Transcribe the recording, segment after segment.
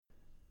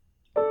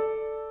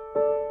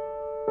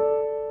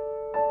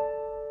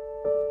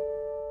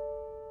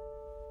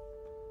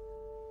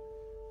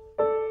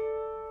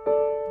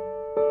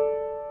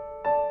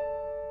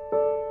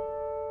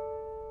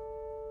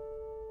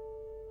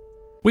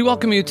We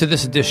welcome you to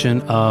this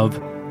edition of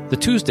the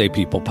Tuesday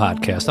People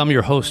podcast. I'm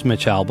your host,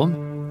 Mitch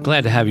Albom.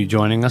 Glad to have you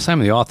joining us.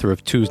 I'm the author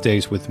of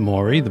Tuesdays with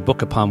Maury, the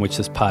book upon which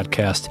this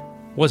podcast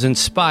was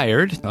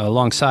inspired.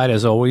 Alongside,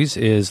 as always,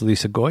 is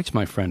Lisa Goetz,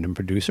 my friend and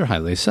producer. Hi,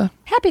 Lisa.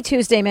 Happy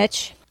Tuesday,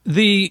 Mitch.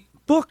 The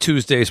book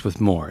Tuesdays with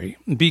Maury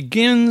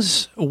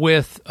begins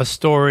with a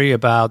story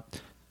about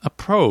a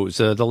prose.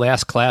 The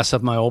last class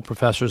of my old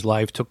professor's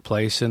life took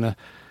place in a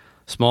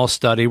small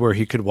study where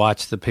he could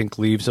watch the pink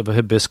leaves of a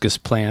hibiscus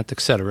plant,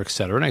 etc.,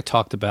 etc. And I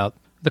talked about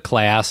the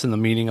class and the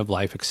meaning of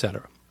life,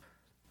 etc.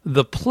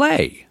 The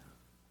play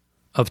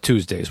of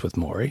Tuesdays with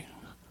Maury,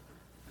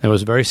 it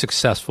was a very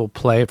successful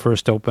play. It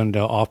first opened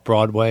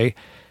off-Broadway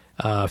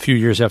a few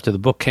years after the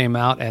book came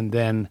out, and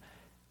then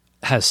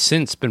has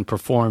since been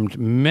performed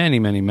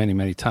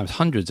many times,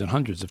 hundreds and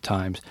hundreds of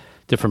times,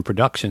 different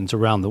productions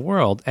around the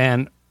world.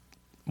 And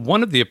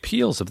one of the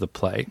appeals of the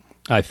play,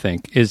 I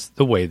think, is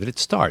the way that it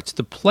starts.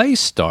 The play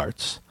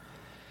starts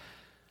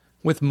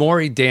with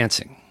Maury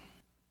dancing.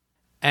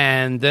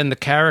 And then the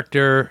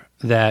character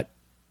that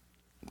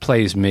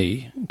plays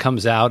me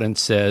comes out and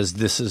says,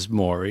 "This is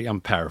Maury." I'm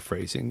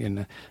paraphrasing.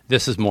 And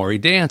 "This is Maury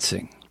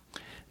dancing.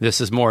 This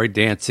is Maury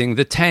dancing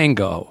the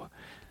tango.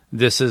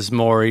 This is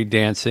Maury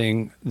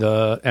dancing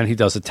and he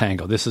does a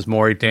tango. This is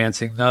Maury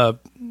dancing the,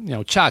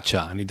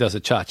 cha-cha," and he does a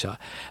cha-cha.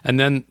 And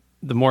then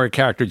the Maury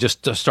character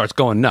just starts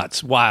going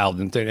nuts, wild,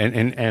 and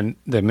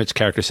the Mitch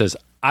character says,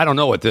 "I don't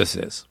know what this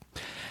is."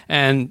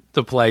 And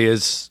the play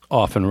is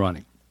off and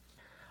running.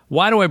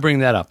 Why do I bring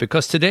that up?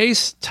 Because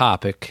today's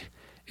topic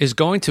is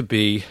going to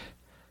be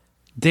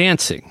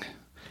dancing.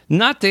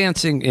 Not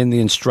dancing in the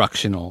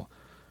instructional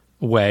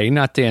way,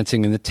 not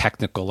dancing in the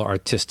technical or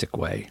artistic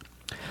way,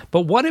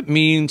 but what it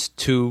means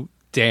to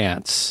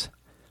dance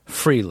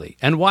freely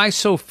and why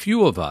so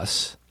few of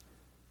us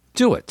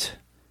do it.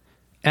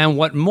 And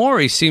what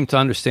Maury seemed to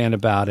understand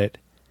about it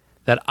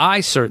that I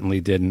certainly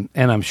didn't,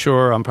 and I'm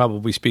sure I'm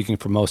probably speaking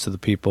for most of the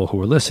people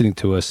who are listening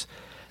to us,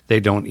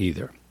 they don't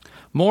either.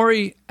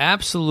 Maury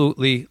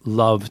absolutely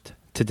loved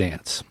to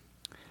dance.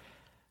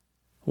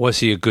 Was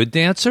he a good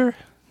dancer?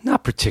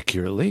 Not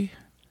particularly.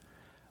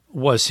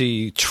 Was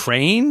he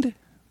trained?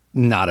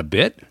 Not a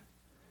bit.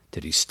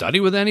 Did he study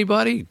with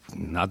anybody?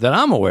 Not that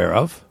I'm aware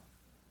of.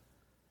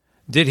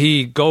 Did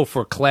he go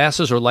for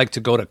classes or like to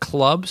go to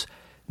clubs?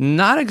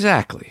 Not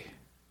exactly.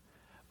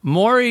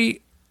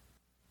 Maury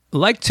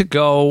liked to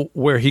go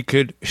where he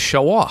could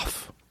show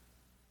off.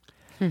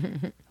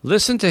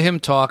 Listen to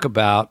him talk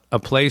about a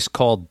place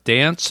called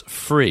Dance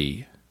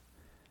Free,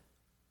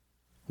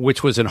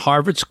 which was in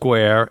Harvard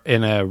Square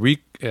in a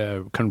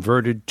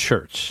converted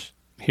church.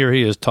 Here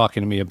he is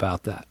talking to me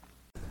about that.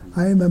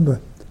 I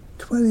remember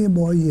 20 or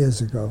more years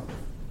ago,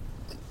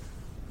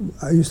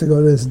 I used to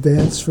go to this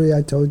Dance Free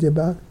I told you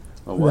about.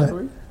 Oh, what?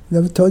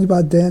 Never told you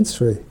about Dance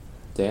Free.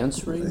 Dance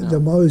Free? No. The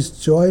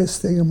most joyous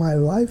thing in my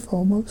life,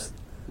 almost.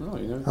 No,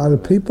 you never. Out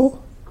of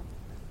people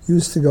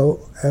used to go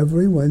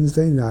every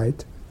Wednesday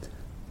night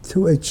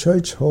to a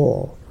church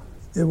hall.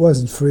 It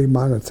wasn't free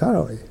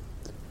monetarily.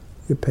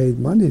 You paid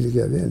money to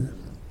get in.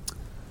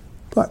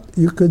 But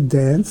you could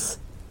dance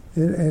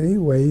in any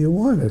way you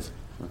wanted.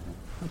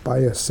 By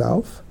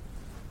yourself,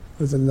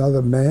 with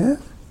another man,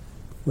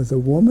 with a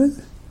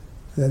woman.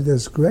 Then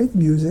there's great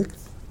music,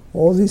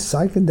 all these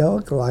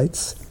psychedelic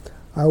lights.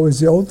 I was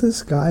the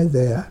oldest guy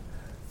there.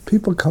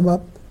 People come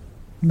up,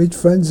 meet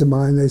friends of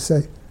mine,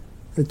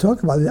 they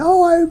talk about it.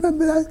 "Oh, I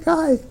remember that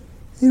guy.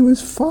 He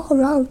was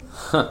far out."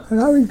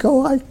 And I would go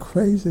like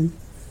crazy.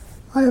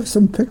 I have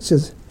some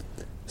pictures,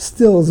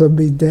 stills of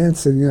me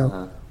dancing,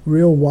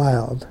 real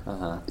wild.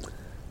 And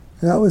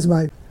that was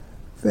my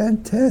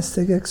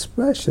fantastic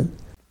expression.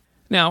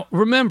 Now,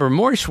 remember,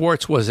 Maury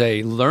Schwartz was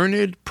a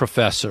learned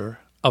professor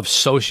of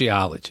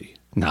sociology,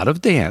 not of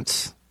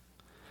dance,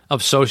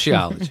 of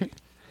sociology.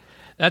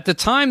 At the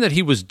time that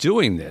he was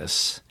doing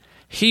this,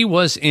 he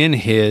was in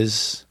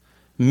his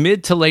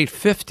mid to late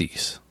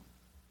 50s.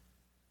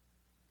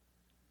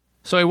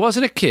 So he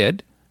wasn't a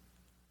kid,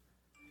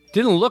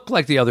 didn't look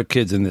like the other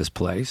kids in this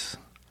place,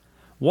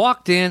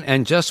 walked in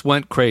and just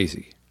went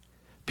crazy.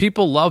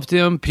 People loved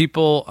him.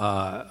 People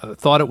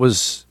thought it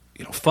was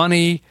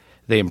funny.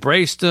 They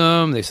embraced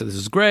him. They said, "This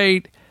is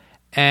great."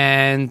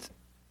 And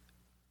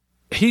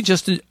he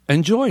just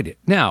enjoyed it.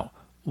 Now,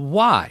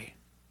 why?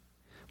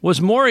 Was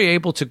Maury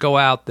able to go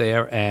out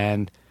there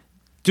and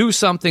do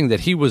something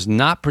that he was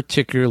not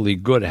particularly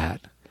good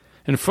at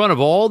in front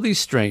of all these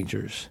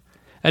strangers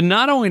and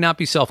not only not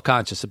be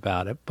self-conscious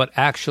about it, but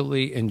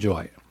actually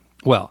enjoy it?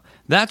 Well,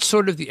 that's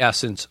sort of the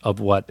essence of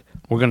what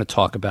we're going to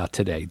talk about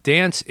today.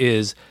 Dance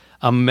is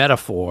a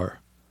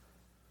metaphor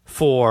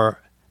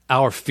for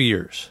our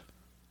fears.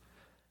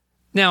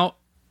 Now,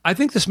 I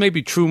think this may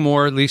be true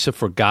more, Lisa,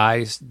 for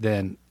guys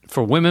than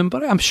for women,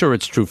 but I'm sure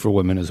it's true for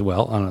women as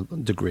well on a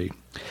degree.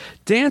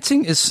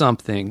 Dancing is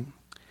something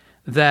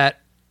that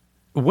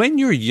when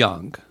you're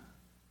young,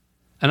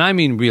 and I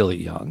mean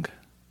really young,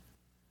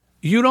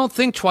 you don't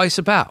think twice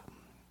about.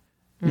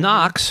 Mm-hmm.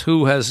 Knox,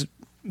 who has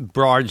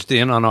barged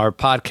in on our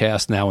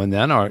podcast now and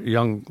then, our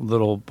young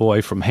little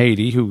boy from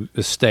Haiti who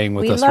is staying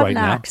with us right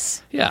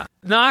Knox. now. Yeah.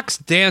 Knox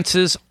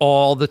dances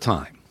all the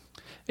time.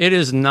 It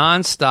is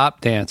nonstop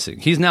dancing.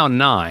 He's now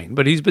 9,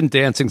 but he's been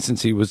dancing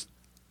since he was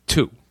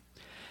 2.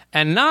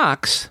 And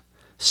Knox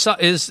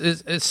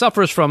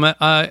suffers from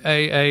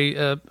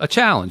a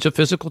challenge, a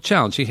physical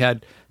challenge. He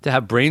had to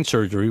have brain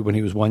surgery when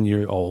he was 1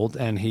 year old,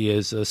 and he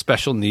has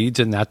special needs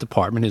in that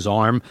department. His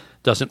arm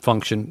doesn't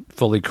function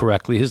fully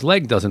correctly. His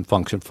leg doesn't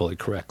function fully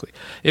correctly.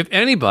 If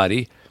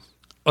anybody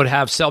would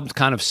have some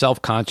kind of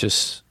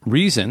self-conscious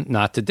reason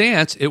not to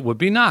dance, it would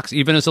be Knox,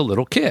 even as a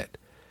little kid.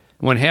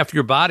 When half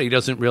your body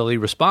doesn't really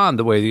respond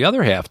the way the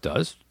other half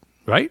does,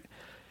 right?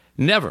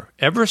 Never.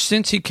 Ever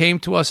since he came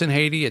to us in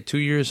Haiti at 2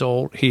 years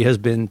old, he has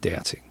been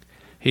dancing.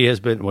 He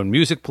has been, when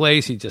music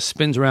plays, he just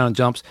spins around and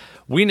jumps.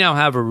 We now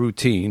have a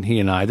routine,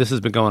 he and I. This has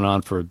been going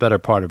on for a better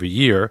part of a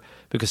year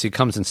because he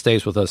comes and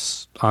stays with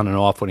us on and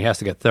off when he has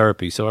to get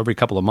therapy. So every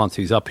couple of months,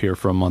 he's up here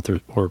for a month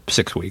or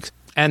 6 weeks.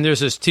 And there's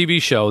this TV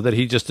show that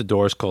he just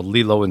adores called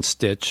Lilo and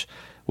Stitch,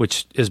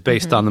 which is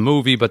based on the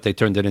movie, but they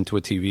turned it into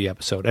a TV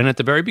episode. And at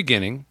the very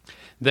beginning,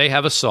 they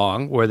have a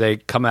song where they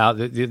come out,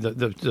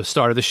 the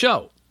start of the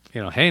show.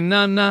 You know, hey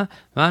nana,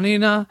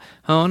 manina,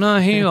 ona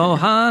hi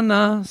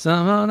ohana,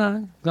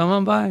 samona, come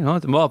on by,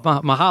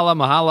 mahala,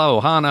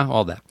 mahala, ohana,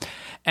 all that.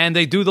 And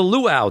they do the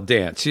luau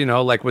dance, you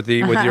know, like with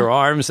your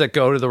arms that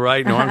go to the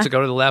right and arms that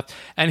go to the left.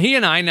 And he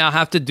and I now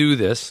have to do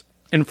this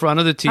in front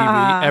of the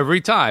TV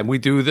every time we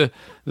do the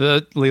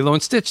Lilo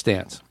and Stitch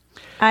dance.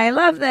 I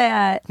love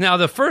that. Now,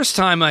 the first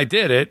time I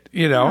did it,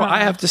 you know, I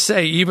have to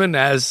say, even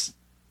as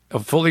a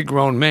fully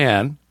grown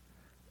man,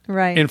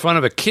 right, in front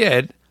of a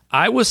kid,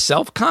 I was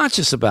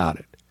self-conscious about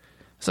it.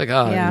 It's like,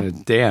 I'm going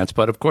to dance,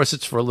 but of course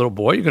it's for a little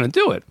boy. You're going to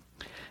do it.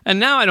 And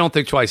now I don't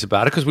think twice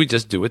about it because we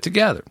just do it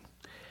together.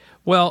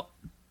 Well,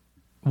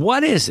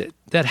 what is it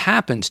that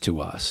happens to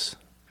us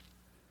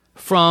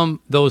from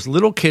those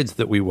little kids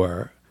that we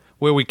were,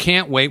 where we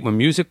can't wait when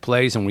music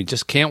plays and we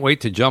just can't wait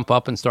to jump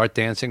up and start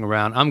dancing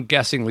around? I'm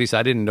guessing, Lisa,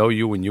 I didn't know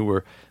you when you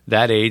were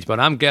that age,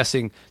 but I'm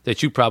guessing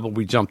that you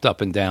probably jumped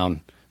up and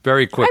down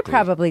very quickly.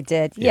 I probably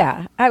did.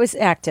 Yeah. I was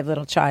active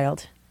little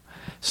child.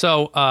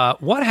 So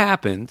what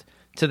happened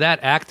to that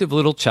active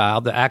little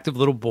child, the active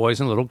little boys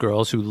and little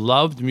girls who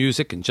loved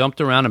music and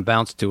jumped around and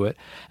bounced to it,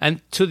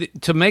 and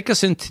to make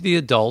us into the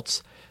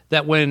adults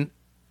that when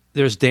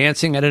there's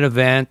dancing at an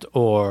event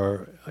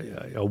or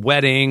a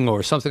wedding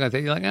or something like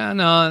that, you're like, oh,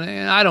 no,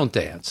 I don't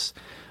dance.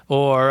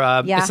 Or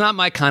it's not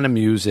my kind of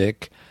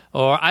music.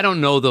 Or I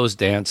don't know those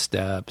dance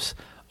steps.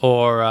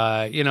 Or,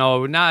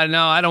 no,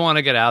 I don't want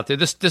to get out there.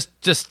 This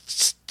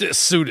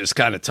suit is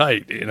kind of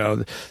tight, you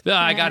know.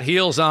 I got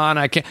heels on.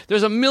 I can't.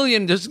 There's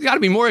got to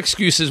be more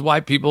excuses why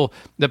people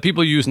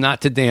use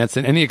not to dance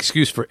than any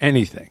excuse for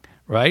anything,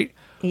 right?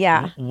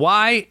 Yeah.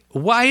 Why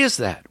is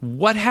that?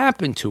 What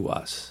happened to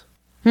us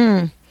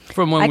from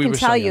when we were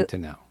so young to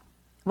now?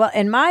 Well,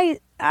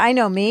 I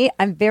know me,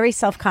 I'm very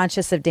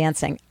self-conscious of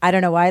dancing. I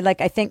don't know why. Like,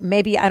 I think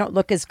maybe I don't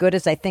look as good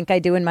as I think I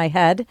do in my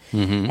head.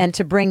 Mm-hmm. And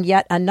to bring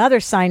yet another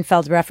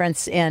Seinfeld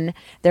reference in,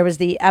 there was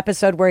the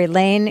episode where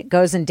Elaine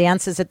goes and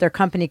dances at their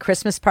company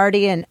Christmas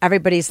party, and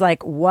everybody's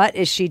like, what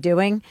is she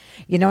doing?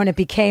 You know, and it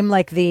became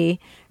like the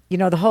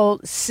whole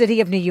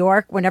city of New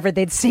York, whenever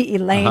they'd see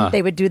Elaine,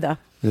 they would do the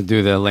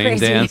Elaine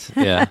crazy dance.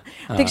 Yeah.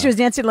 I think she was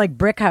dancing like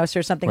Brick House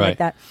or something like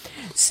that.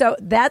 So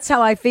that's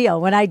how I feel.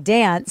 When I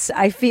dance,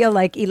 I feel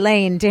like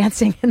Elaine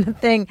dancing in the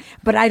thing,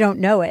 but I don't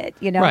know it,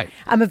 you know? Right.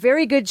 I'm a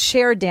very good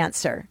chair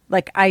dancer.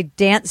 Like, I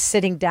dance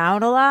sitting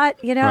down a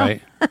lot, you know?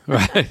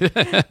 Right.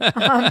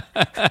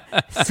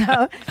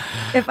 So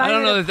if I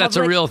don't know that's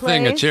a real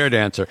thing, a chair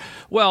dancer.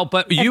 Well,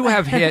 but you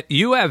have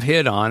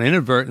hit on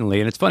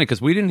inadvertently, and it's funny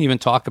because we didn't even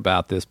talk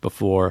about this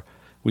before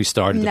we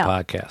started the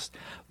podcast.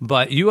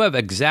 But you have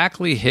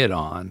exactly hit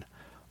on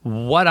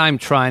what I'm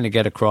trying to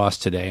get across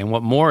today and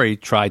what Maury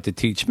tried to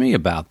teach me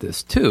about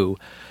this too,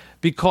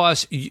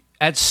 because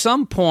at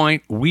some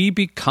point we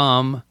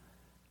become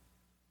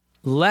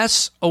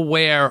less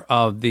aware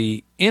of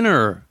the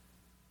inner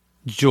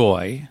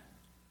joy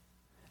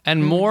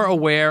and more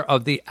aware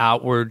of the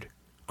outward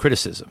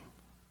criticism.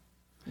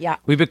 Yeah.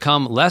 We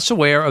become less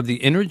aware of the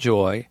inner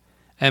joy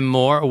and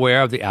more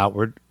aware of the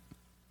outward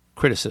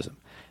criticism.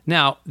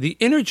 Now, the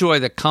inner joy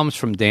that comes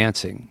from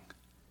dancing,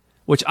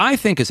 which I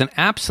think is an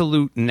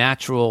absolute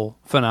natural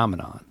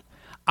phenomenon,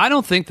 I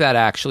don't think that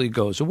actually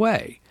goes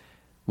away.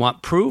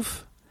 Want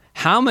proof?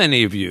 How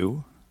many of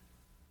you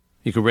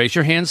can raise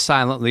your hands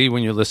silently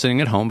when you're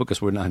listening at home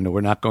because we're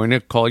not going to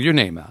call your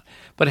name out.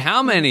 But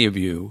how many of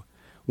you,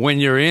 when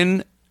you're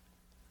in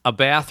a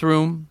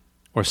bathroom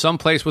or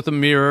someplace with a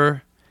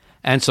mirror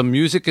and some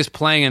music is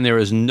playing and there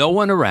is no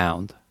one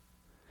around,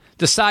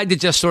 decide to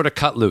just sort of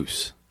cut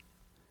loose?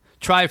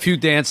 Try a few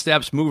dance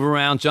steps, move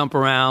around, jump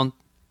around.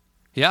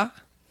 Yeah?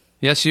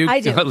 Yes, you? I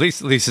do. At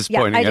least Lisa's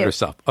pointing at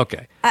herself.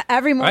 Okay.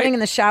 Every morning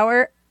in the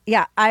shower,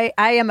 I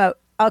am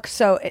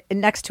so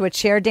next to a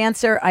chair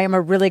dancer, I am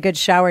a really good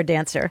shower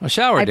dancer. A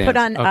shower dancer. I put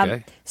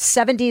on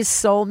 70s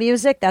soul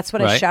music. That's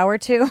what I shower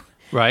to.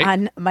 Right.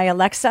 on my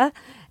Alexa,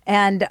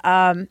 and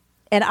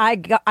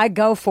I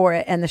go for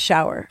it in the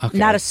shower. Okay.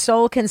 Not a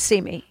soul can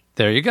see me.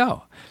 There you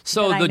go.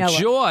 So Then I the know it.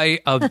 joy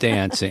of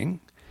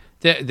dancing,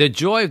 the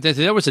joy of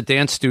there was a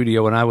dance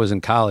studio when I was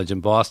in college in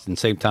Boston,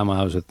 same time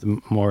I was with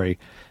Maury,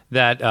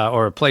 that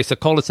or a place that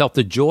called itself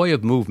the Joy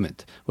of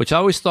Movement, which I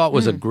always thought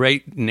was a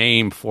great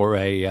name for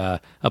a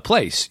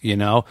place. You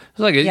know, it's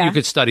like Yeah. you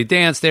could study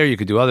dance there, you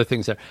could do other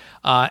things there,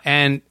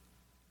 and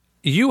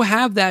you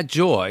have that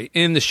joy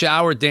in the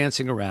shower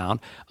dancing around.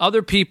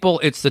 Other people,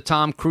 it's the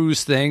Tom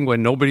Cruise thing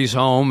when nobody's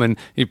home and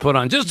you put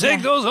on, just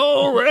take those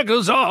old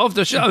records off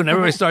the show, and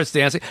everybody starts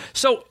dancing.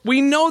 So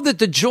we know that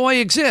the joy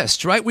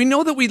exists, right? We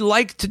know that we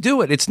like to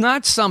do it. It's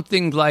not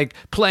something like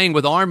playing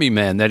with army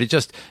men that it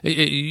just,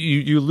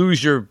 you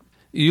lose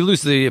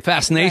the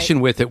fascination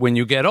with it when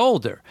you get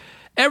older.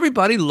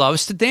 Everybody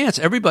loves to dance.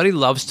 Everybody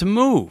loves to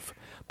move.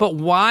 But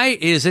why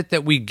is it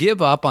that we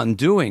give up on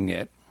doing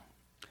it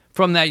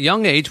from that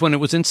young age when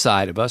it was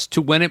inside of us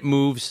to when it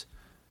moves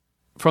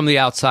from the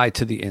outside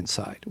to the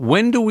inside?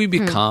 When do we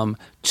become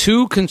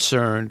too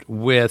concerned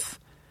with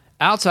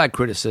outside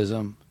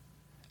criticism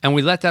and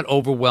we let that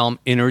overwhelm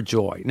inner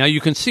joy? Now,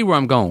 you can see where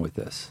I'm going with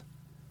this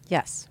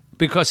Yes.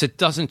 because it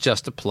doesn't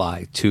just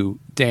apply to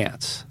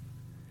dance.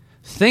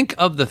 Think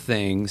of the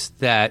things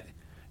that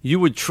you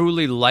would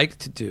truly like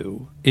to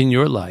do in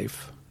your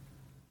life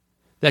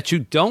that you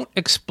don't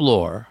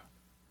explore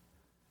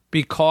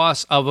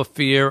because of a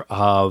fear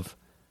of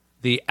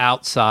the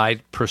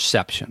outside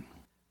perception.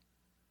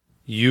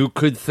 You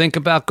could think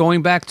about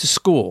going back to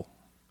school.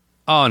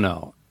 Oh,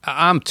 no,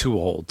 I'm too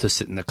old to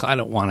sit in the class. I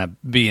don't want to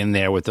be in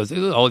there with those.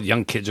 Oh,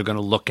 young kids are going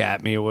to look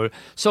at me.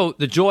 So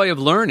the joy of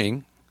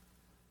learning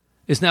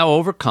is now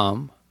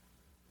overcome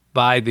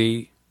by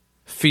the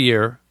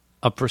fear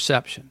of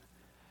perception.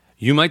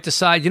 You might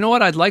decide, you know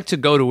what, I'd like to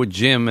go to a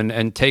gym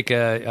and take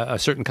a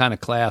certain kind of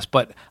class,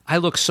 but I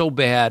look so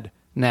bad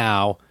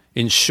now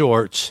in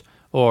shorts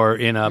or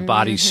in a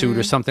bodysuit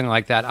or something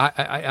like that.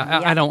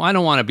 I don't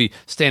want to be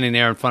standing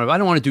there in front of. I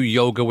don't want to do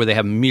yoga where they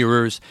have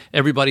mirrors.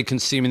 Everybody can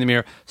see me in the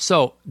mirror.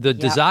 So the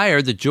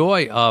desire, the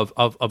joy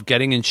of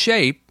getting in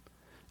shape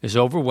is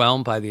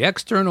overwhelmed by the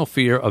external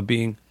fear of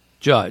being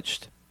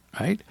judged.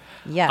 Right?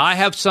 Yes. I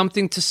have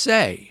something to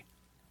say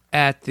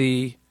at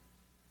the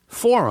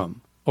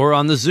forum or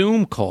on the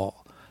Zoom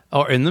call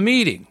or in the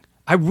meeting.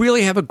 I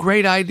really have a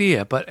great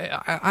idea, but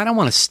I don't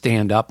want to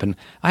stand up, and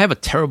I have a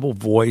terrible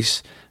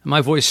voice.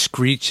 My voice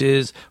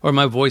screeches, or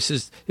my voice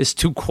is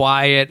too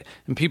quiet,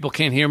 and people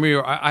can't hear me,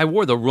 or I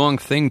wore the wrong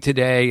thing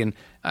today, and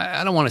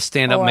I don't want to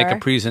stand up and make a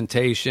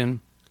presentation.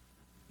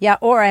 Yeah,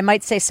 or I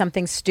might say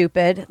something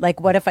stupid, like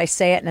what if I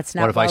say it and it's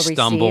not What if well I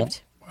stumble?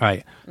 received?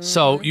 Right.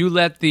 So you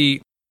let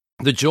the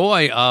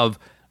joy of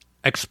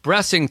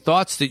expressing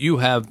thoughts that you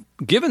have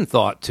given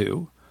thought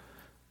to,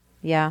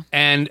 Yeah.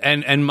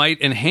 and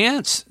might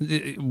enhance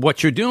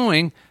what you're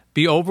doing,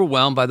 be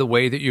overwhelmed by the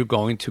way that you're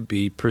going to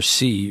be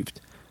perceived.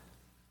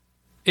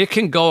 It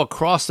can go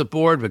across the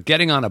board with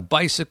getting on a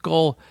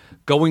bicycle,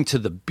 going to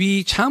the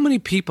beach. How many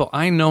people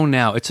I know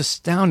now, it's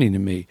astounding to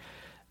me.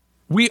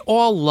 We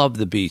all love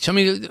the beach. I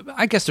mean,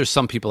 I guess there's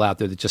some people out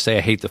there that just say,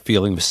 I hate the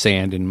feeling of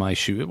sand in my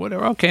shoe,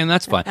 whatever. Okay, and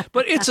that's fine.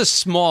 But it's a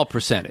small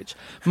percentage.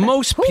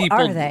 Most people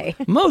are they?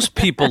 Most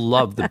people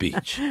love the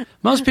beach.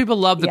 Most people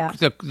love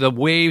the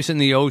waves in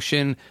the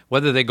ocean,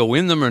 whether they go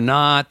in them or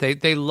not.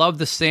 They love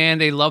the sand.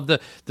 They love the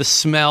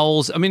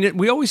smells. I mean,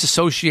 we always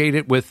associate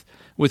it with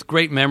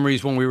great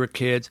memories when we were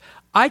kids.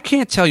 I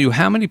can't tell you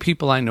how many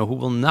people I know who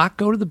will not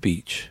go to the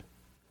beach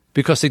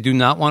because they do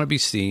not want to be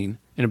seen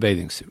in a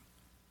bathing suit.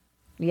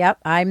 Yep,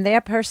 I'm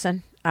that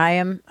person. I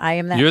am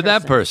that You're person.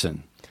 that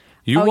person.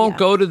 You won't yeah.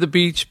 go to the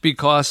beach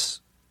because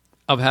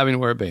of having to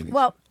wear a bathing suit.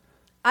 Well,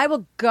 I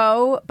will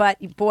go,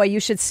 but boy, you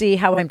should see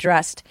how I'm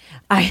dressed.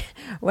 Now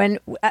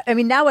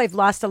I've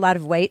lost a lot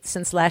of weight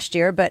since last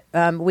year, but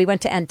we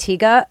went to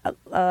Antigua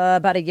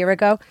about a year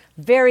ago.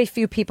 Very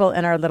few people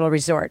in our little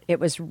resort.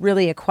 It was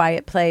really a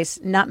quiet place,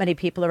 not many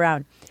people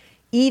around.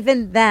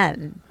 Even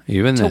then,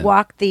 to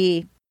walk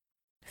the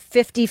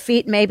 50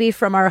 feet maybe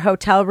from our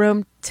hotel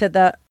room to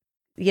the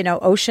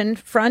ocean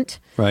front.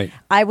 Right.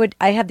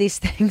 I have these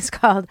things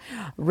called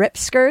rip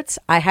skirts.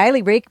 I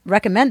highly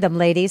recommend them,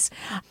 ladies.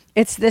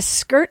 It's this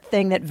skirt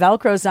thing that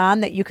Velcros on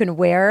that you can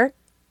wear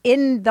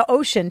in the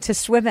ocean to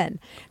swim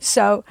in.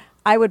 So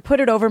I would put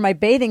it over my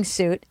bathing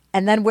suit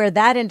and then wear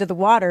that into the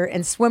water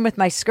and swim with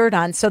my skirt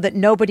on so that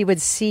nobody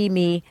would see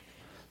me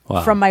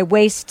from my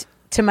waist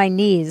to my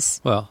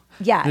knees. Well,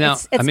 yeah, now,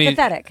 it's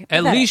pathetic.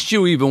 At least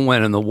you even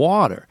went in the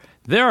water.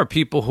 There are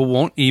people who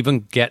won't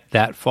even get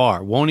that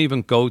far, won't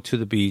even go to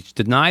the beach,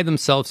 deny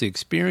themselves the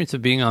experience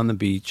of being on the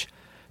beach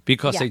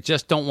because they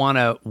just don't want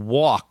to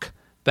walk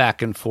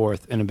back and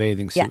forth in a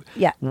bathing suit.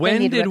 Yeah.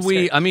 When did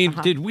we,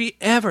 did we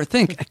ever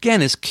think,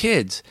 again, as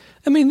kids,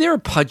 there are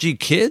pudgy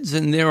kids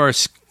and there are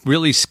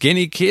really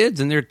skinny kids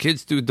and there are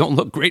kids who don't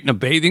look great in a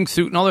bathing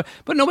suit and all that,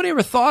 but nobody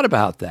ever thought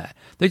about that.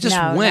 They just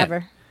went.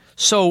 Never.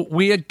 So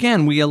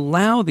we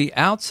allow the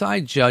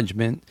outside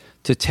judgment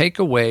to take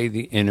away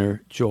the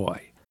inner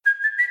joy.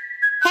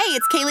 Hey,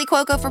 it's Kaylee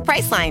Cuoco for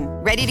Priceline.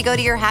 Ready to go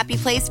to your happy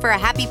place for a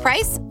happy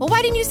price? Well,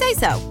 why didn't you say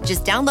so?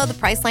 Just download the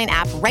Priceline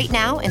app right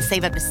now and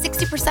save up to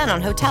 60% on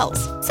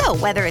hotels. So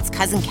whether it's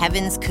Cousin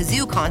Kevin's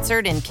Kazoo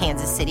Concert in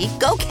Kansas City,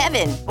 go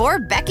Kevin, or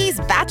Becky's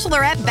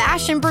Bachelorette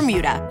Bash in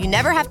Bermuda, you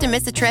never have to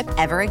miss a trip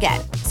ever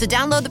again. So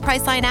download the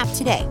Priceline app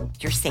today.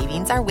 Your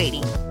savings are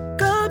waiting.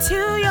 Go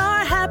to your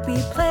happy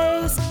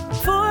place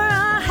for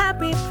a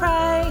happy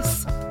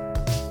price.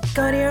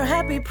 Go to your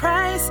happy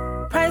price,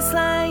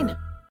 Priceline.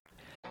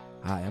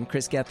 Hi, I'm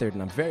Chris Gethard,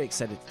 and I'm very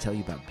excited to tell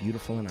you about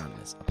Beautiful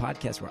Anonymous, a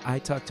podcast where I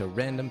talk to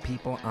random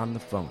people on the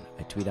phone.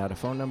 I tweet out a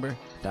phone number,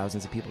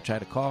 thousands of people try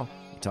to call.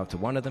 You talk to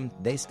one of them,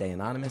 they stay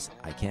anonymous.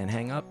 I can't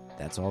hang up.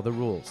 That's all the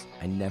rules.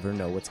 I never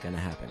know what's going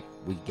to happen.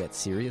 We get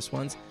serious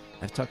ones.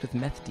 I've talked with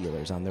meth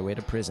dealers on their way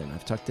to prison.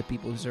 I've talked to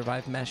people who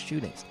survived mass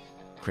shootings.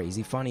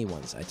 Crazy funny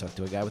ones. I talked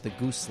to a guy with a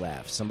goose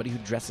laugh, somebody who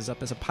dresses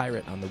up as a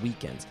pirate on the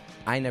weekends.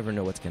 I never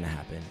know what's going to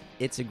happen.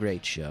 It's a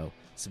great show.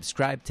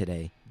 Subscribe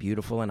today.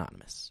 Beautiful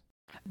Anonymous.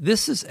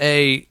 This is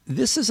a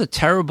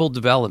terrible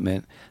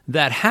development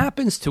that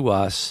happens to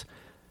us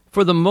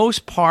for the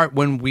most part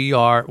when we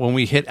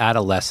hit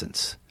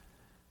adolescence.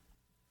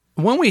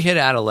 When we hit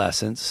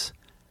adolescence,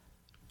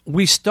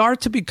 we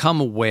start to become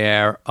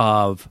aware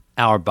of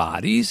our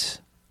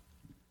bodies,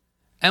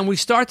 and we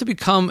start to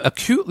become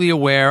acutely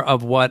aware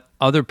of what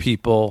other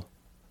people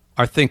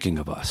are thinking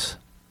of us.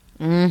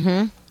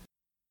 Mm-hmm.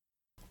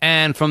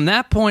 And from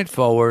that point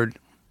forward,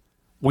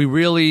 we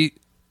really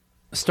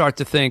start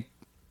to think,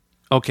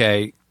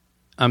 okay,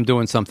 I'm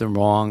doing something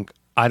wrong.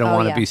 I don't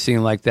want to be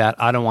seen like that.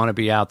 I don't want to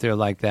be out there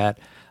like that.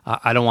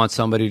 I don't want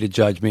somebody to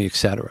judge me,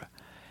 etc.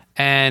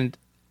 And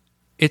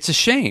it's a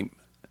shame.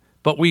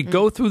 But we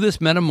go through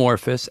this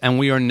metamorphosis, and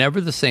we are never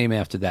the same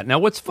after that. Now,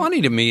 what's funny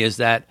to me is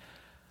that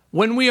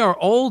when we are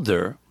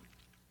older,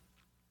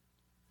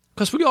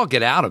 because we all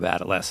get out of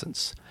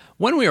adolescence,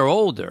 when we are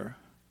older,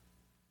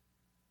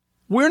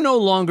 we're no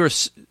longer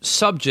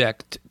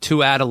subject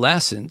to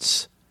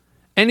adolescence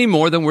any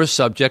more than we're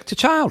subject to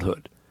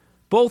childhood.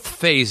 Both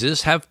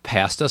phases have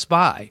passed us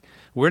by.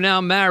 We're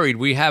now married.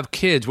 We have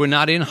kids. We're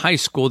not in high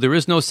school. There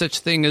is no such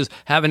thing as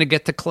having to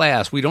get to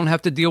class. We don't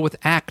have to deal with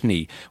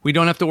acne. We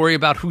don't have to worry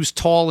about who's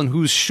tall and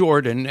who's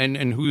short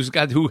and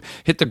who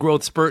hit the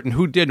growth spurt and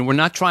who didn't. We're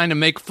not trying to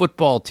make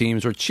football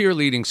teams or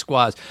cheerleading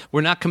squads.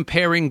 We're not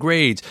comparing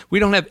grades. We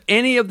don't have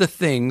any of the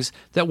things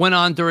that went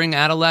on during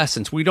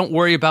adolescence. We don't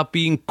worry about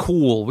being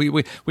cool.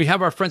 We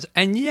have our friends.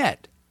 And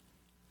yet,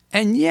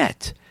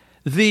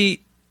 the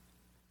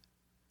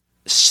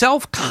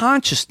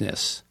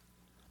self-consciousness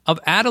of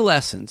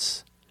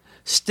adolescence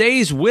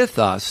stays with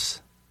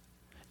us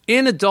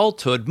in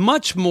adulthood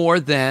much more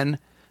than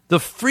the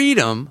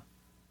freedom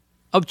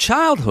of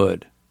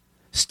childhood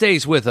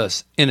stays with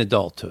us in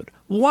adulthood.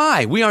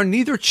 Why? We are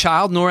neither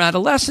child nor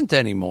adolescent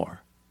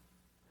anymore.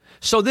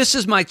 So this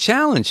is my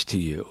challenge to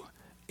you,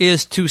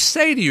 is to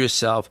say to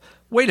yourself,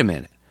 wait a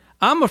minute,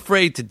 I'm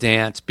afraid to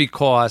dance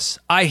because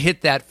I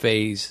hit that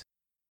phase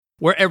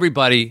where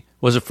everybody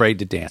was afraid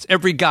to dance.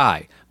 Every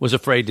guy was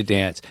afraid to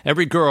dance.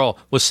 Every girl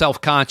was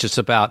self-conscious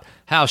about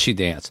how she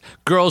danced.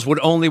 Girls would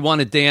only want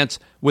to dance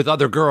with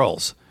other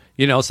girls.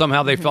 You know,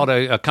 somehow they felt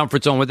a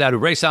comfort zone with that, who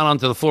race out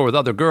onto the floor with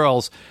other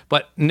girls,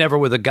 but never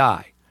with a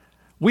guy.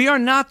 We are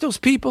not those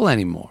people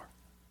anymore.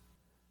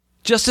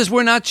 Just as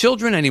we're not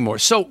children anymore.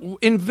 So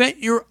invent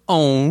your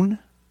own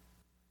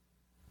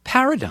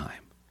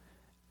paradigm.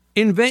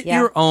 Invent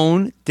your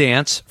own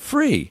dance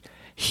free.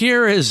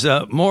 Here is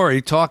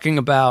Maury talking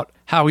about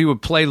how he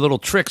would play little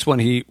tricks when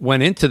he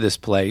went into this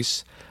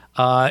place,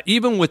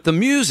 even with the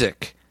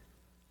music,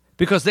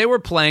 because they were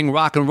playing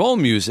rock and roll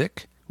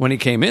music when he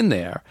came in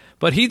there.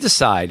 But he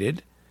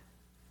decided,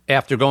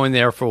 after going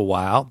there for a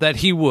while, that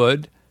he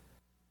would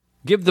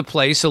give the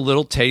place a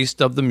little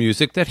taste of the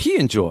music that he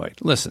enjoyed.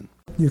 Listen.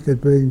 You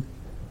could bring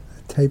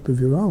a tape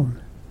of your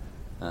own.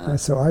 And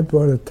so I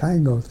brought a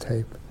tango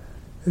tape.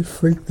 It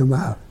freaked them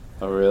out.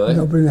 Oh, really?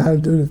 Nobody knew how to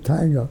do the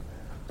tango.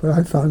 But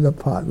I found a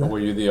partner. Were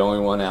you the only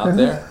one out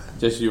there?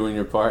 Just you and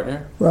your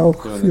partner? Well,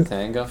 doing the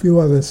tango? A few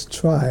others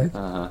tried.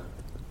 Uh-huh.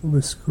 It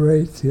was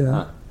great, yeah.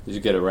 Huh. Did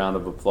you get a round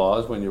of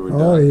applause when you were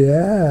done? Oh,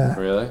 yeah.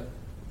 Really?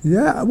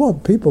 Yeah, well,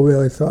 people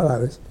really thought I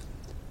was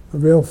a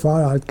real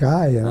far-out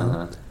guy, you know.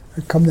 Uh-huh.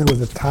 I'd come there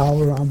with a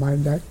towel around my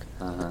neck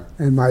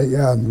and my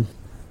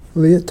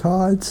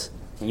leotards.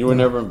 And you were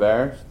never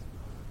embarrassed?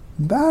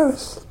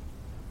 Embarrassed.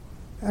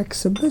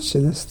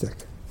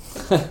 Exhibitionistic.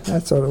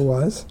 That's what it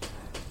was.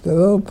 The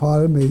little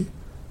part of me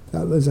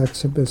that was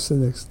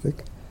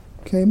exhibitionistic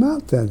came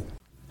out then.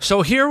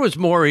 So here was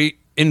Maury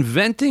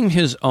inventing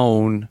his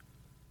own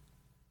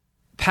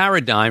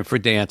paradigm for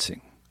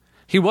dancing.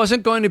 He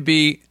wasn't going to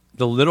be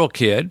the little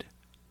kid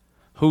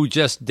who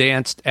just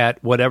danced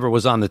at whatever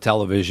was on the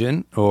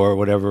television or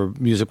whatever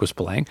music was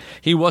playing.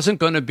 He wasn't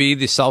going to be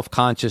the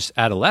self-conscious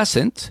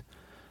adolescent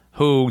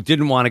who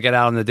didn't want to get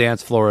out on the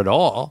dance floor at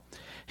all.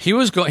 He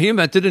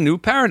invented a new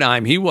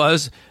paradigm. He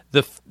was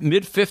the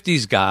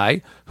mid-50s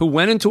guy who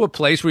went into a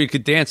place where you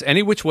could dance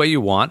any which way you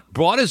want,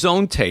 brought his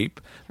own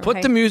tape, put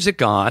Right. the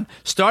music on,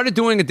 started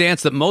doing a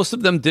dance that most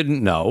of them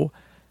didn't know,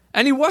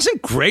 and he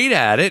wasn't great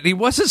at it. He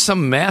wasn't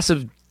some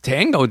massive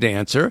tango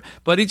dancer,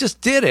 but he just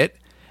did it.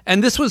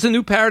 And this was a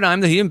new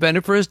paradigm that he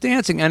invented for his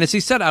dancing. And as he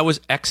said, I was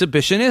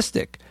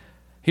exhibitionistic.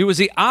 He was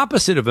the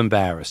opposite of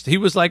embarrassed. He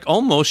was like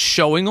almost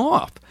showing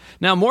off.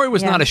 Now, Maury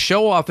was Yeah. not a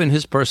show-off in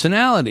his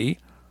personality.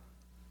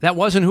 That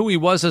wasn't who he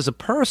was as a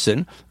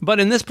person. But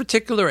in this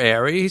particular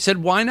area, he said,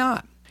 why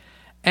not?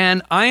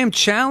 And I am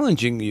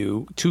challenging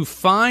you to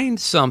find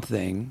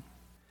something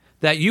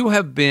that you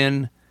have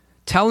been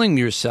telling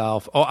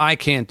yourself, oh, I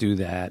can't do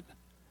that.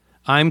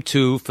 I'm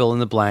too fill in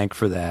the blank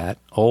for that.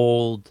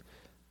 Old,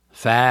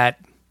 fat,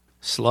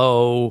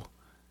 slow,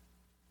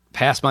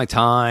 past my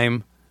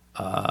time.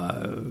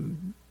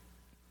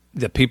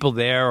 The people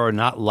there are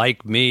not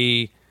like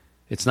me.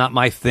 It's not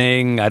my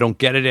thing. I don't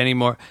get it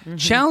anymore.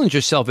 Challenge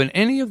yourself in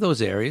any of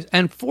those areas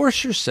and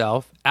force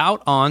yourself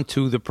out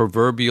onto the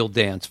proverbial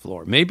dance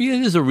floor. Maybe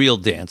it is a real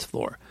dance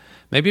floor.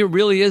 Maybe it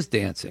really is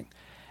dancing.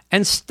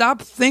 And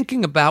stop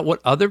thinking about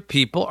what other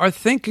people are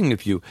thinking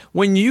of you.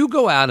 When you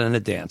go out on a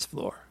dance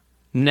floor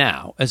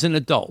now as an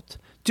adult,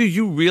 do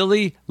you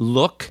really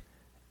look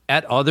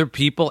at other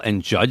people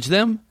and judge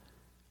them?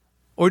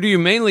 Or do you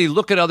mainly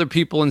look at other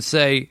people and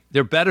say,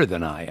 they're better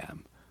than I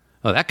am?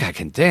 Oh, that guy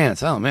can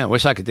dance. Oh, man, I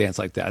wish I could dance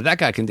like that. That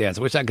guy can dance.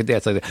 I wish I could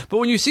dance like that. But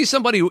when you see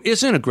somebody who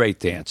isn't a great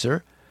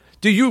dancer,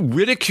 do you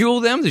ridicule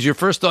them? Does your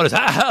first thought is,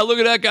 look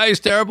at that guy, he's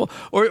terrible?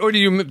 Or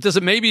does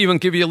it maybe even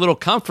give you a little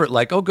comfort,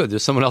 like, oh, good,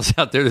 there's someone else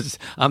out there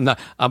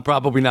I'm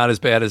probably not as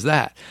bad as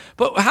that.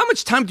 But how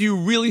much time do you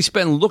really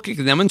spend looking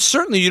at them? And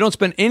certainly you don't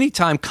spend any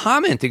time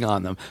commenting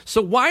on them.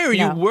 So why are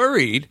you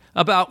worried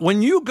about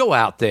when you go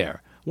out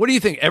there? What do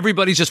you think?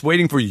 Everybody's just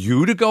waiting for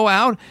you to go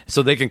out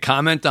so they can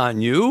comment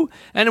on you?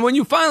 And when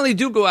you finally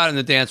do go out on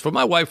the dance floor,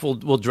 my wife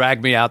will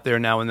drag me out there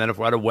now and then if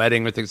we're at a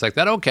wedding or things like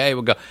that. Okay,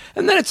 we'll go.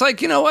 And then it's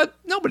like, you know what?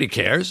 Nobody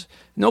cares.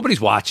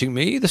 Nobody's watching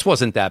me. This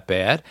wasn't that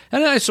bad.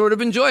 And I sort of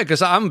enjoy it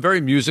because I'm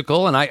very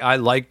musical and I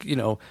like,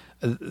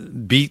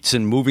 beats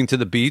and moving to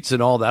the beats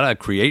and all that. I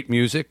create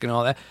music and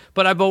all that.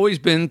 But I've always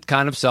been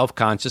kind of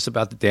self-conscious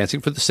about the dancing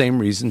for the same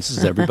reasons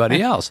as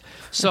everybody else.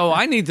 So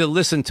I need to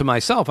listen to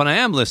myself, and I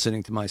am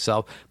listening to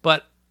myself.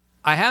 But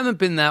I haven't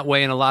been that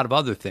way in a lot of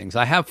other things.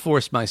 I have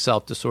forced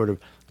myself to sort of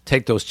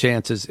take those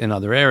chances in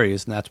other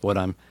areas, and that's what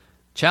I'm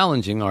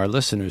challenging our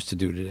listeners to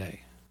do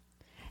today.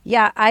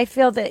 Yeah, I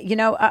feel that,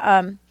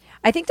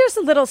 I think there's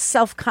a little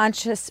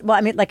self-conscious. Well,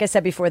 I mean, like I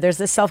said before, there's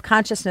this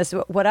self-consciousness.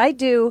 What I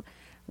do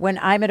when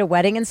I'm at a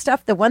wedding and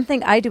stuff, the one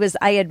thing I do is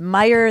I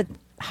admire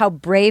how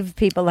brave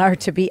people are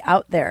to be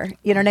out there.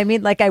 You know what I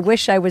mean? Like, I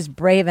wish I was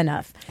brave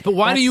enough. But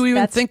why do you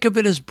even think of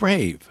it as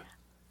brave?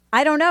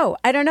 I don't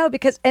know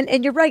because,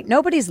 and you're right,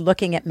 nobody's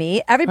looking at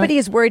me. Everybody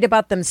is worried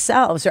about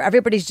themselves, or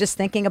everybody's just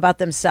thinking about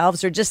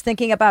themselves, or just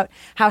thinking about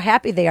how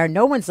happy they are.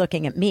 No one's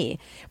looking at me.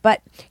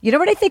 But you know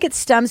what I think it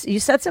stems, you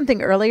said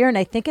something earlier, and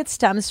I think it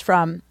stems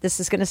from, this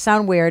is going to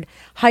sound weird,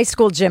 high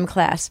school gym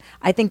class.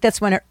 I think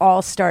that's when it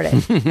all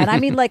started. And I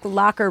mean like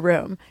locker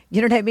room.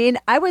 You know what I mean?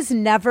 I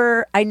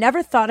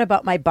never thought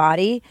about my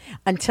body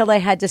until I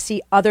had to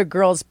see other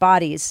girls'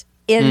 bodies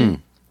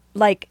in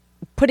like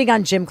putting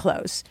on gym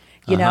clothes,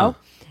 you know?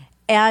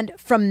 And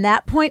from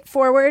that point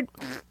forward,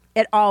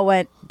 it all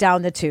went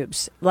down the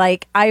tubes.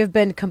 Like, I have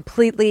been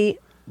completely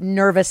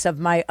nervous of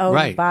my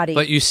own body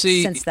but you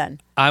see, since then.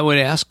 I would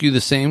ask you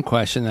the same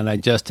question that I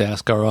just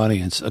asked our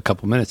audience a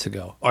couple minutes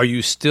ago. Are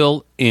you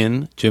still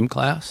in gym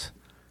class?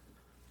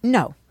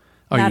 No,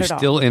 Are not you at all.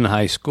 still in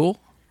high school?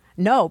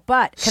 No,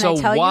 but can I tell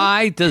So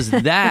why does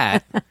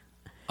that,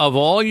 of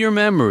all your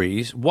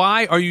memories,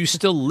 why are you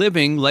still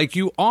living like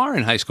you are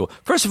in high school?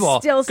 First of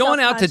all, Still going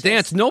out to self-conscious.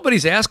 dance,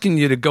 nobody's asking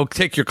you to go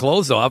take your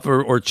clothes off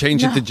or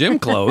change it to gym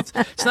clothes.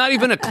 It's not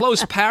even a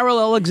close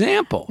parallel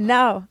example.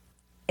 No,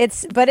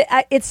 it's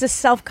a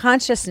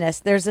self-consciousness.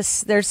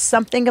 There's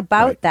something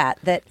about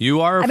that You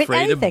are I mean,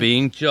 afraid of anything.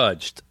 being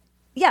judged.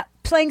 Yeah,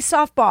 playing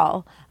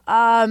softball.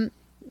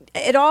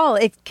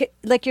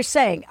 Like you're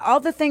saying, all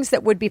the things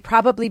that would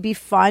probably be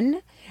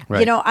fun.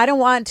 Right. I don't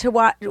want to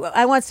watch.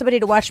 I want somebody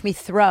to watch me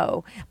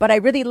throw, but I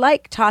really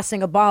like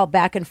tossing a ball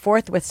back and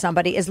forth with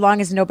somebody as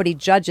long as nobody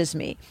judges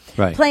me.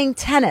 Right. Playing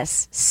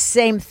tennis,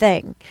 same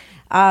thing.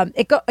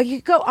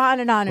 You go on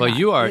and on. Well, and on.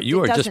 you are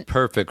It just doesn't-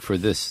 perfect for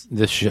this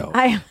show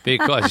I-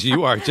 because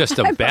you are just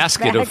a I'm a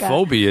basket of bag of-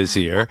 phobias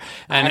here,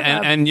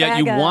 and yet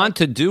you bag of want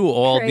to do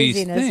all these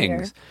craziness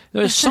things. here.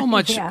 There's so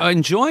much Yeah.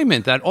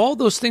 enjoyment that all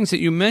those things that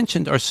you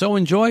mentioned are so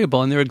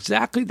enjoyable, and they're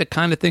exactly the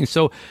kind of thing.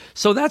 So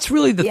that's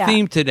really the Yeah.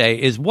 theme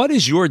today: is what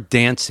is your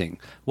dancing?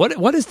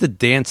 What is the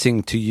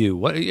dancing to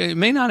you? It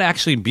may not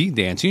actually be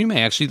dancing. You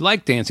may actually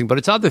like dancing, but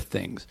it's other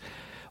things.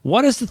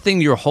 What is the thing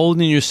you're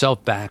holding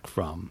yourself back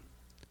from?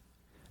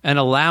 And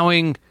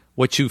allowing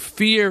what you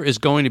fear is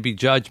going to be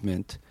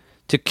judgment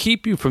to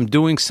keep you from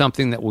doing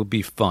something that will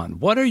be fun.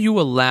 What are you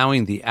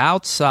allowing the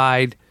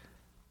outside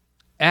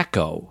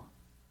echo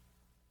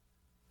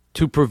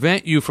to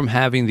prevent you from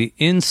having the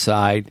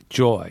inside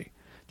joy?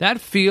 That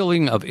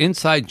feeling of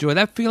inside joy,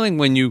 that feeling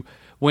when you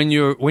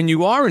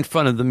are in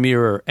front of the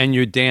mirror and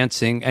you're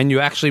dancing and you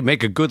actually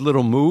make a good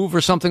little move or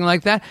something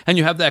like that, and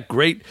you have that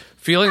great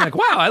feeling like,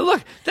 wow,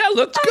 that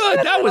looked good.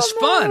 That was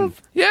fun.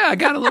 Yeah, I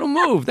got a little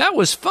move. That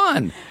was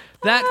fun.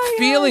 That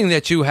feeling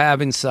that you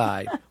have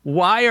inside.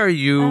 Why are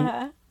you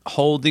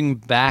holding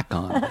back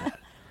on that?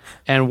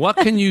 And what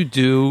can you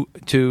do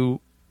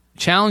to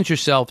challenge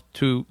yourself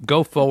to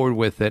go forward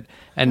with it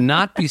and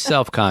not be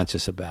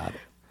self-conscious about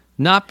it?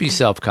 Not be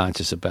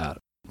self-conscious about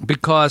it.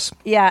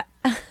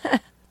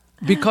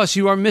 Because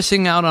you are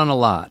missing out on a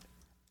lot.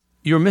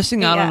 You're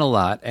missing out on a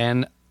lot.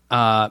 And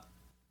I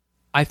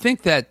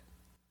think that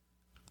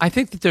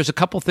there's a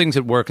couple things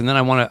at work, and then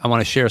I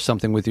want to share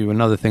something with you,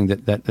 another thing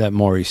that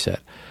Maury said.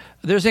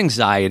 There's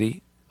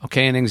anxiety,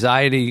 okay, and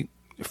anxiety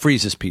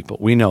freezes people.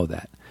 We know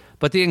that.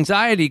 But the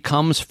anxiety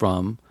comes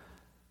from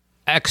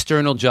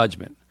external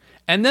judgment.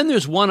 And then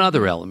there's one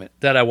other element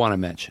that I want to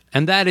mention,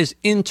 and that is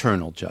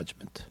internal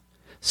judgment,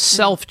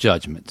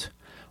 self-judgment.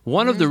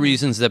 One of the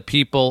reasons that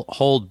people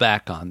hold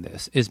back on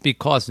this is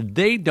because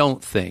they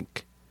don't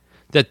think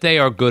that they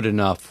are good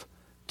enough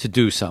to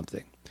do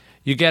something.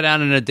 You get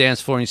out on a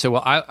dance floor and you say,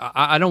 well,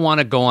 I don't want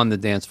to go on the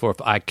dance floor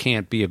if I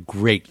can't be a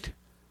great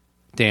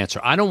dancer.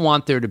 I don't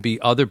want there to be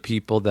other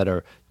people that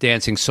are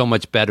dancing so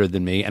much better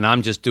than me, and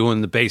I'm just doing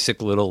the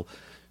basic little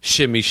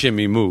shimmy,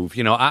 shimmy move.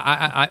 You know,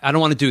 I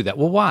don't want to do that.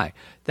 Well, why?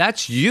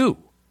 That's you.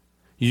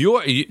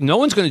 No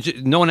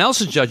one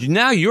else is judging.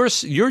 Now you're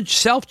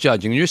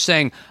self-judging. You're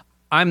saying,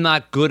 I'm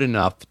not good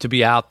enough to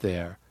be out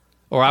there,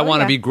 or I want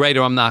to be great,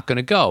 or I'm not going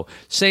to go.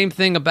 Same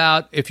thing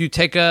about if you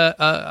take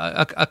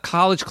a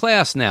college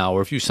class now,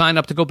 or if you sign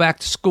up to go back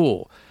to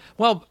school.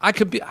 Well, I'm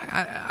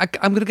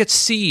going to get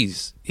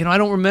C's. You know, I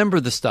don't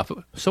remember the stuff.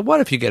 So what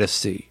if you get a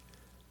C?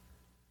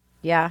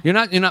 Yeah. You're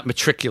not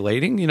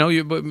matriculating. You know,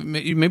 you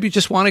maybe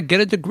just want to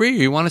get a degree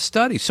or you want to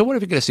study. So what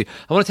if you get a C?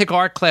 I want to take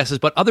art classes,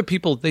 but other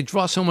people, they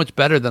draw so much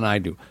better than I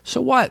do.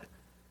 So what?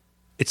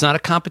 It's not a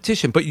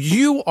competition, but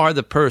you are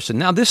the person.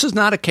 Now, this is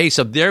not a case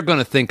of they're going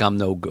to think I'm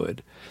no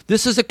good.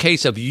 This is a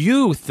case of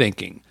you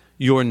thinking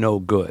you're no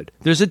good.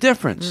 There's a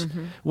difference.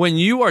 Mm-hmm. When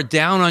you are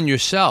down on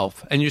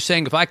yourself and you're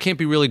saying, if I can't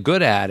be really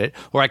good at it,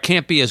 or I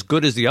can't be as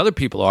good as the other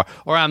people are,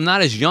 or I'm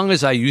not as young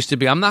as I used to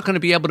be, I'm not going to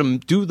be able to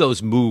do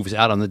those moves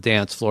out on the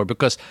dance floor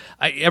because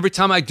every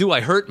time I do, I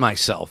hurt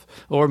myself,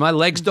 or my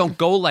legs don't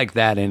go like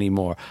that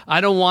anymore.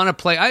 I don't want to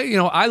play.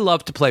 I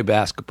love to play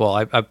basketball.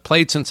 I've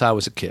played since I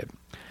was a kid.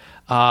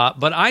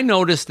 But I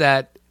noticed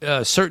that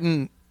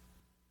certain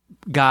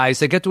guys,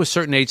 they get to a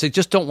certain age, they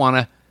just don't want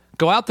to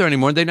go out there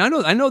anymore.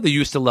 I know they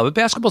used to love it.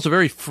 Basketball's a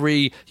very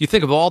free. You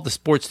think of all the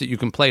sports that you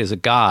can play as a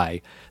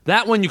guy.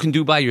 That one you can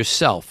do by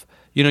yourself.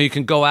 You know, you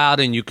can go out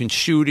and you can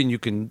shoot and you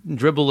can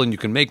dribble and you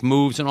can make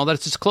moves and all that.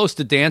 It's as close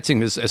to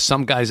dancing as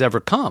some guys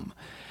ever come.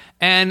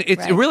 And it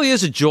really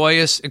is a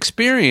joyous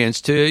experience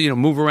to,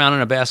 move around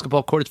on a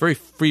basketball court. It's very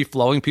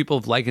free-flowing. People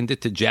have likened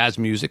it to jazz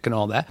music and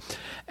all that.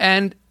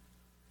 And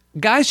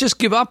guys just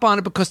give up on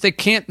it because they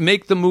can't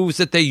make the moves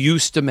that they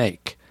used to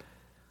make.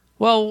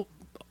 Well,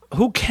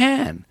 who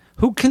can?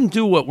 Who can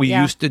do what we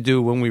used to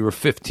do when we were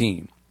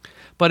 15?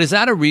 But is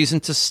that a reason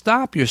to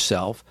stop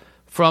yourself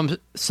from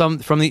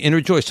the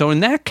inner joy? So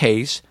in that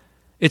case,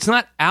 it's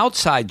not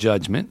outside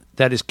judgment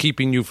that is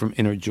keeping you from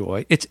inner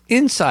joy. It's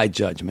inside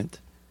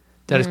judgment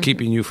that is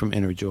keeping you from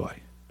inner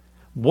joy.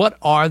 What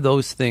are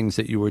those things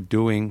that you are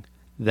doing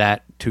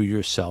that to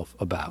yourself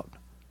about?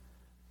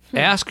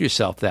 Ask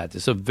yourself that.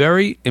 It's a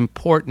very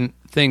important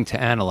thing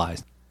to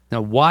analyze.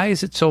 Now, why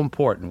is it so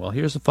important? Well,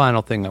 here's the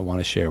final thing I want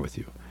to share with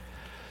you.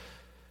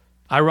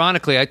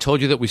 Ironically, I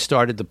told you that we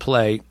started to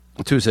play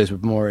Tuesdays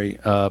with Maury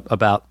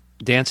about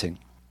dancing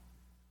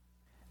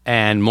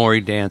and Maury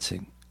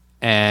dancing.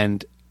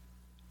 And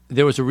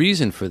there was a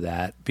reason for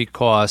that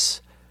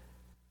because,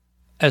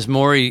 as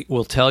Maury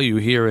will tell you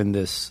here in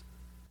this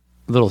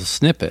little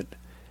snippet,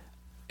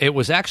 it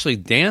was actually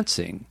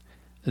dancing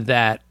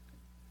that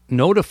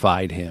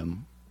notified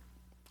him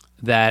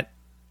that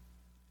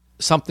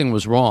something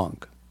was wrong.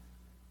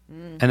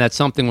 And that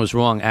something was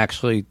wrong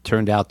actually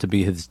turned out to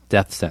be his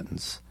death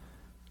sentence.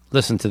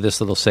 Listen to this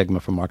little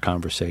segment from our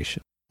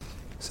conversation.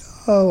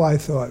 So I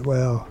thought,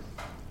 well,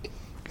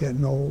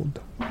 getting old.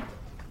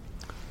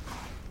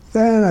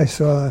 Then I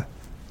saw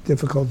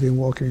difficulty in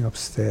walking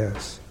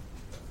upstairs.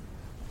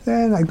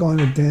 Then I'd go on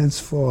a dance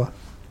floor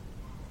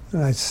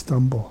and I'd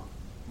stumble.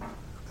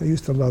 I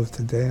used to love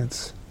to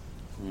dance.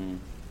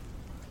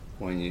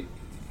 When you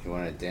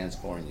went on a dance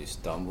floor and you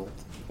stumbled,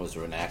 was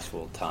there an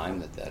actual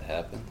time that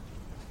happened?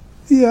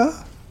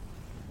 Yeah,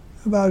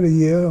 about a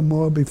year or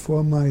more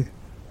before my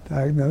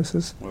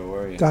diagnosis. Where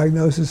were you?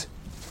 Diagnosis.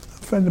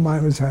 A friend of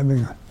mine was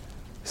having a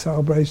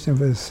celebration of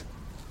his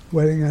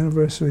wedding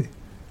anniversary.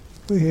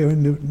 We were here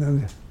in Newton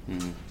on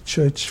the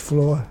church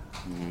floor.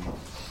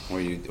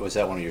 Was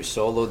that one of your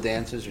solo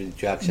dances, or did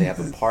you actually have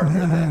a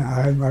partner then?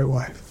 I had my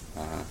wife.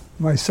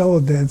 My solo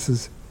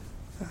dances,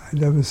 I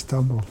never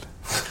stumbled.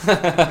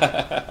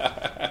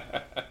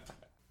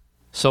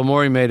 So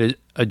Maury made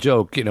a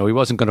joke. He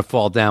wasn't going to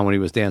fall down when he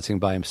was dancing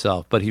by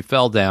himself, but he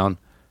fell down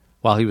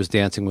while he was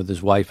dancing with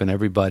his wife, and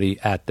everybody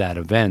at that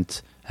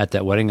event, at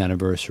that wedding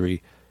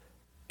anniversary,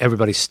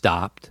 everybody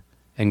stopped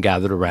and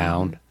gathered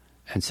around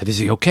and said, "Is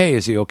he okay?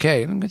 Is he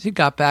okay?" And he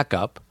got back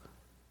up.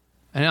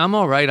 And I'm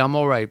all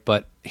right.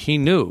 But he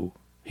knew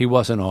he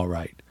wasn't all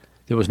right.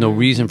 There was no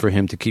reason for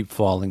him to keep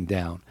falling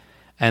down.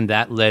 And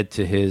that led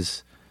to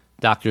his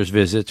doctor's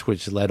visits,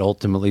 which led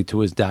ultimately to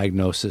his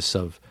diagnosis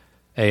of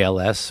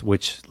ALS,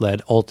 which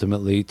led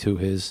ultimately to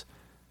his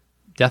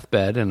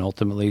deathbed and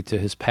ultimately to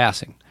his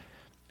passing.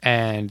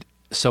 And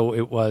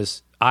so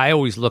I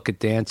always look at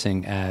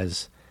dancing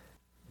as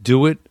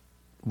do it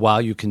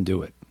while you can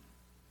do it.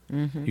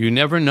 Mm-hmm. You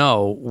never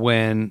know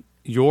when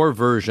your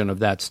version of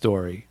that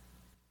story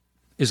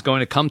is going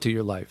to come to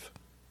your life.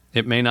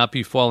 It may not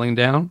be falling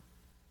down.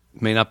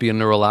 It may not be a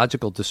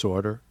neurological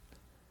disorder,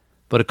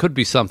 but it could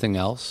be something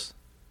else.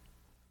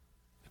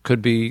 It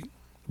could be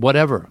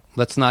whatever.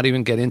 Let's not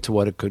even get into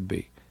what it could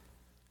be.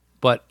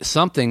 But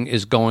something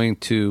is going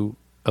to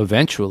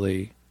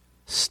eventually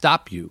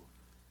stop you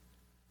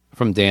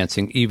from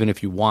dancing, even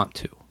if you want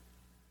to.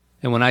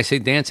 And when I say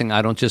dancing,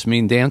 I don't just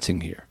mean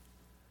dancing here.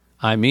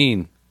 I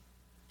mean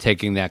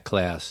taking that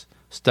class,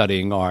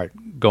 studying art,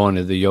 going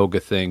to the yoga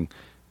thing,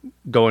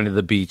 going to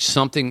the beach.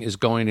 Something is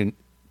going to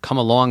come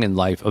along in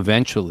life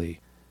eventually,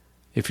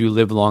 if you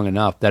live long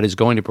enough, that is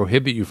going to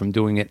prohibit you from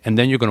doing it, and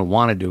then you're going to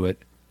want to do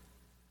it,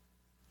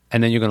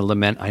 and then you're going to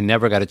lament, I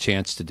never got a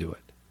chance to do it.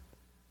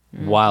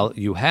 While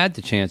you had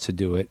the chance to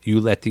do it, you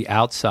let the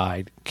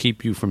outside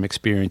keep you from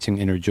experiencing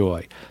inner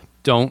joy.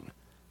 Don't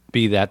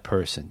be that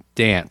person.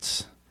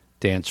 Dance.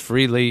 Dance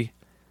freely.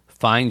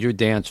 Find your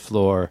dance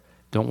floor.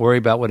 Don't worry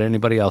about what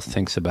anybody else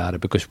thinks about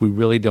it, because we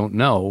really don't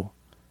know,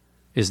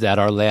 is that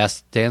our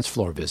last dance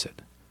floor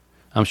visit?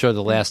 I'm sure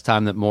the last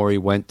time that Maury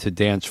went to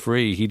Dance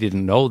Free, he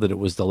didn't know that it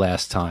was the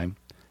last time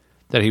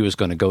that he was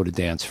going to go to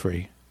Dance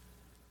Free.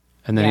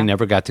 And then he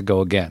never got to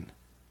go again.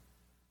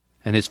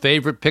 And his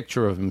favorite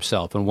picture of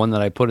himself, and one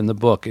that I put in the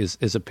book, is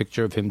a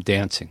picture of him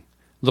dancing.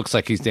 Looks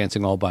like he's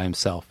dancing all by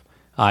himself.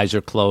 Eyes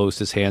are closed,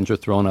 his hands are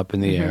thrown up in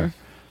the air.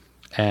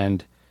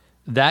 And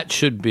that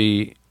should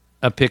be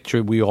a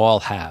picture we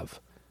all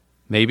have.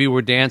 Maybe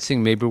we're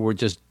dancing, maybe we're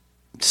just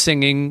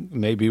singing,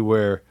 maybe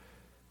we're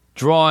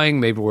drawing,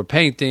 maybe we're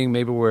painting,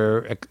 maybe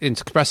we're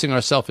expressing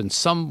ourselves in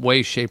some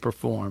way, shape, or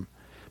form.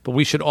 But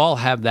we should all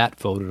have that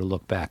photo to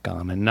look back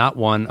on, and not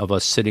one of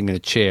us sitting in a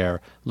chair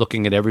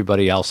looking at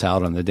everybody else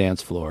out on the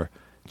dance floor,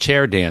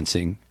 chair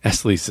dancing,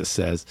 as Lisa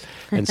says,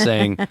 and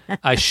saying,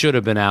 I should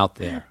have been out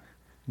there.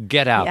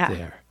 Get out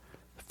there.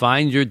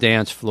 Find your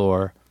dance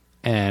floor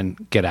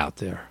and get out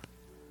there.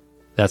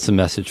 That's the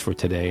message for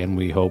today, and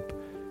we hope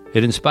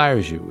it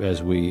inspires you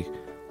as we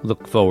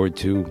look forward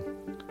to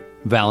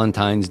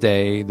Valentine's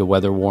Day, the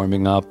weather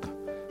warming up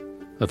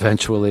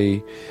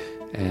eventually,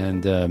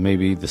 and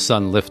maybe the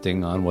sun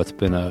lifting on what's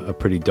been a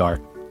pretty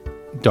dark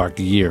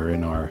year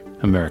in our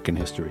American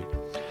history.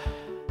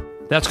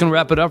 That's going to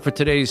wrap it up for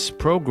today's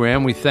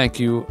program. We thank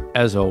you,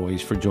 as always,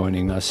 for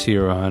joining us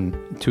here on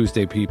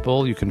Tuesday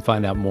People. You can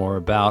find out more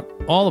about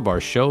all of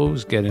our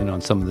shows, get in on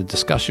some of the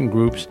discussion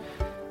groups,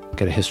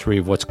 get a history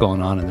of what's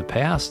going on in the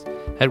past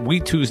at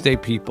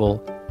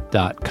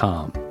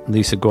WeTuesdayPeople.com.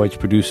 Lisa Goich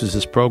produces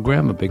this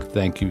program. A big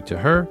thank you to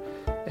her.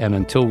 And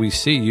until we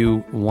see you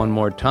one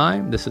more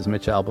time, this is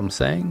Mitch Albom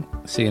saying,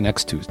 see you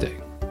next Tuesday.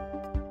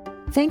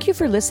 Thank you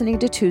for listening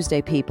to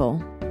Tuesday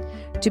People.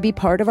 To be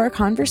part of our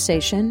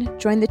conversation,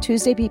 join the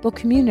Tuesday People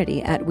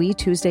community at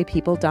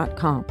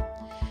WeTuesdayPeople.com.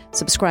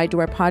 Subscribe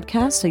to our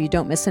podcast so you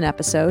don't miss an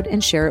episode,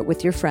 and share it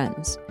with your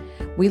friends.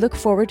 We look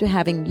forward to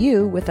having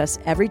you with us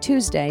every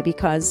Tuesday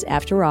because,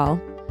 after all,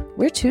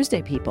 we're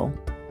Tuesday People.